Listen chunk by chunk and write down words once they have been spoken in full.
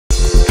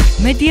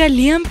მედია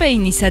ლიამ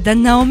პეინისა და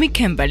ნაომი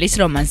კემბელის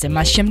რომანზე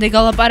მას შემდეგ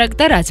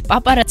ალაპარაკდა, რაც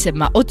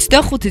პაპარაცებმა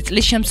 25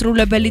 წლის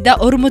შემსრულებელი და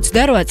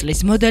 48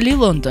 წლის მოდელი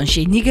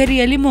ლონდონში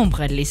ნიგერიელი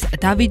მომღერლის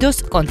დავიდოს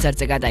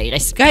კონცერტზე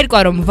გადაიღეს. გაირკვა,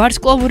 რომ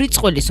ვარსკვლავური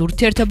წყვილის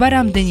ურთიერთობა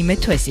რამდენიმე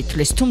თვეს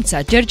ითვლის, თუმცა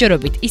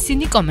ჯერჯერობით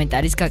ისინი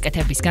კომენტარის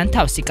გაკეთებისგან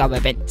თავს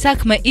იკავებენ.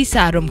 საქმე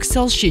ისაა, რომ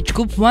ქსელში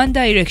ჯგუფ One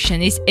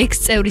Direction-ის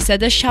ექს-წევრისა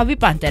და შავი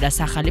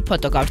პანტერას ახალი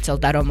ფოტო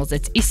გავრცელდა,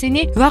 რომელზეც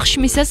ისინი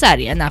ვახშმისას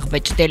არიან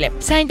აღბეჭდილი.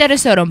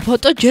 საინტერესოა, რომ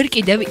ფოტო ჯერ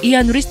კიდევ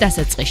იანვრის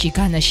დასაწყისში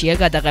განაშია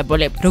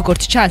გადაღებული.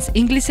 როგორც ჩანს,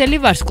 ინგლისელი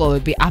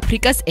ვარსკვლავები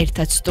აფრიკას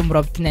ერთად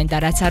სტუმრობდნენ და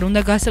რაც არ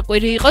უნდა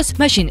გასაკვირი იყოს,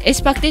 მაშინ ეს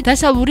ფაქტი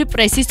დასავლური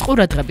პრესის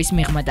ყურადღების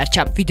მიღმა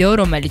დარჩა. ვიდეო,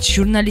 რომელიც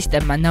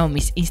ჟურნალისტებმა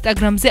ნაომის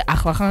ინსტაგრამზე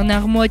ახლახან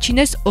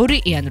აღმოაჩინეს,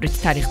 2 იანვრით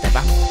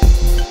თარიღდება.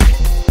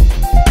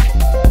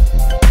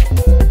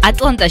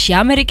 ატლანტაში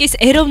ამერიკის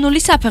ეროვნული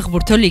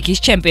საფეხბურთო ლიგის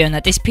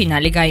ჩემპიონატის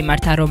ფინალი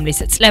გაიმართა, რომლის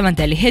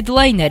წლევანდელი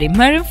ჰედლაინერი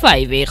Maroon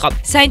 5 იყო.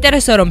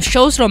 საინტერესოა, რომ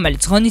შოუს,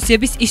 რომელიც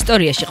ღონისძიების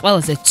ისტორიაში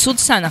ყველაზე ცუდ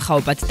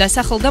სანახაობად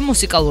დასახელდა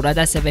მუსიკალურად,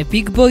 ასევე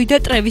Big Boy და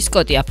Travis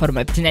Scott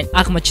აფორმებდნენ.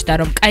 აღმოჩნდა,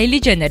 რომ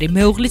Kylie Jenner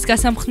მეუღლის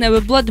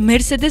გასამხნევებლად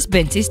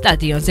Mercedes-Benz-ის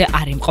სტადიონზე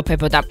არ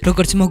იმყოფებოდა.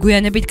 როგორც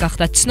მოგვიანებით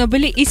გახდა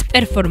ცნობილი, ის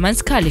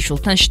პერფორმანსს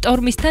ქალიშვილთან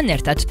შტორმისთან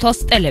ერთად თვალს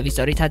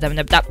ტელევიზორით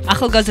ადევნებდა.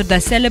 ახალგაზრდა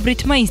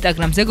სელებრიტმა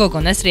ინსტაგრამზე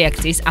გოგონას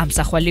რეაქციის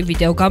ამსახველი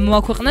ვიდეო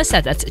გამოაქვეყნა,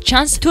 სადაც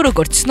ჩანს თუ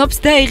როგორც ცნობს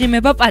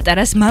დაეღიმება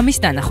პატარას მამის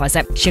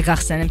დანახვაზე.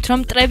 შეგახსენებთ, რომ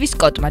Travis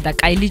Scott-მა და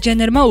Kylie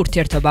Jenner-მა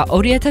ურთიერთობა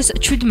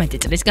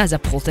 2017 წლის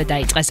გაზაფხულზე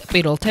დაიწყეს.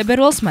 1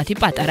 თებერვალს მათი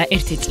პატარა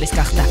 1 წლის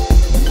გახდა.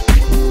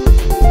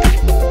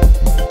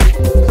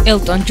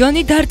 ელტონ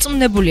ჯონი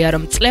დარწმუნებულია,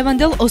 რომ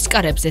წლევანდელ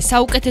ოსკარებზე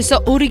საუკეთესო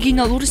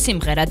ორიგინალურ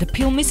სიმღერად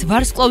ფილმის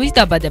ვარსკვლავის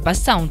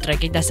დაბადებას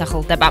საუნდტრეკი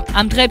დასახელდება.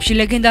 ამ დღეებში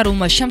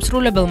ლეგენდარულმა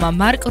შემსრულებელმა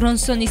მარკ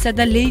რონსონისა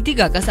და ლეიდი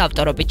გაგას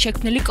ავტორობით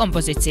შექმნილი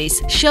კომპოზიციის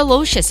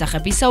Shallow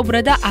შესახებ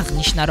ისაუბრა და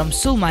აღნიშნა, რომ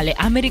სულ მალე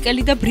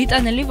ამერიკელი და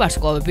ბრიტანელი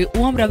ვარსკვლავები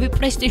უამრავი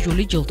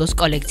პრესტიჟული ჯილდოს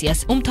კოლექციას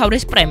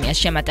უმთავრეს პრემიას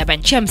შემატებენ.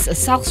 ჩემს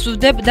სახლს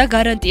ვდებ და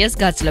გარანტიას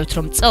გაძლევთ,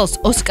 რომ წელს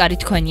ოსკარი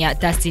თქვენია,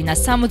 დასძინა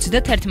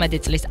 71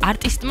 წლის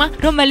არტისტმა,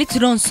 რომელიც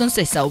რონსონს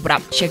ესაუბრა.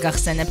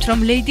 შეგახსენებთ, რომ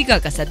ლეიდი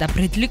გაგასა და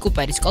ბრედლი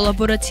კუპერის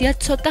კოლაბორაცია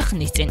ცოტა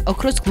ხნის წინ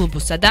ოქროს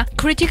გლობუსსა და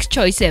Critics'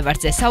 Choice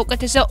Award-ზე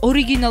საუკეთესო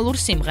ორიგინალურ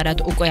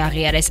სიმღერად უკვე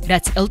აღიარეს,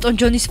 რაც ელტონ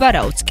ჯონის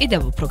ვარაუდს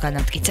კიდევ უფრო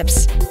განამტკიცებს.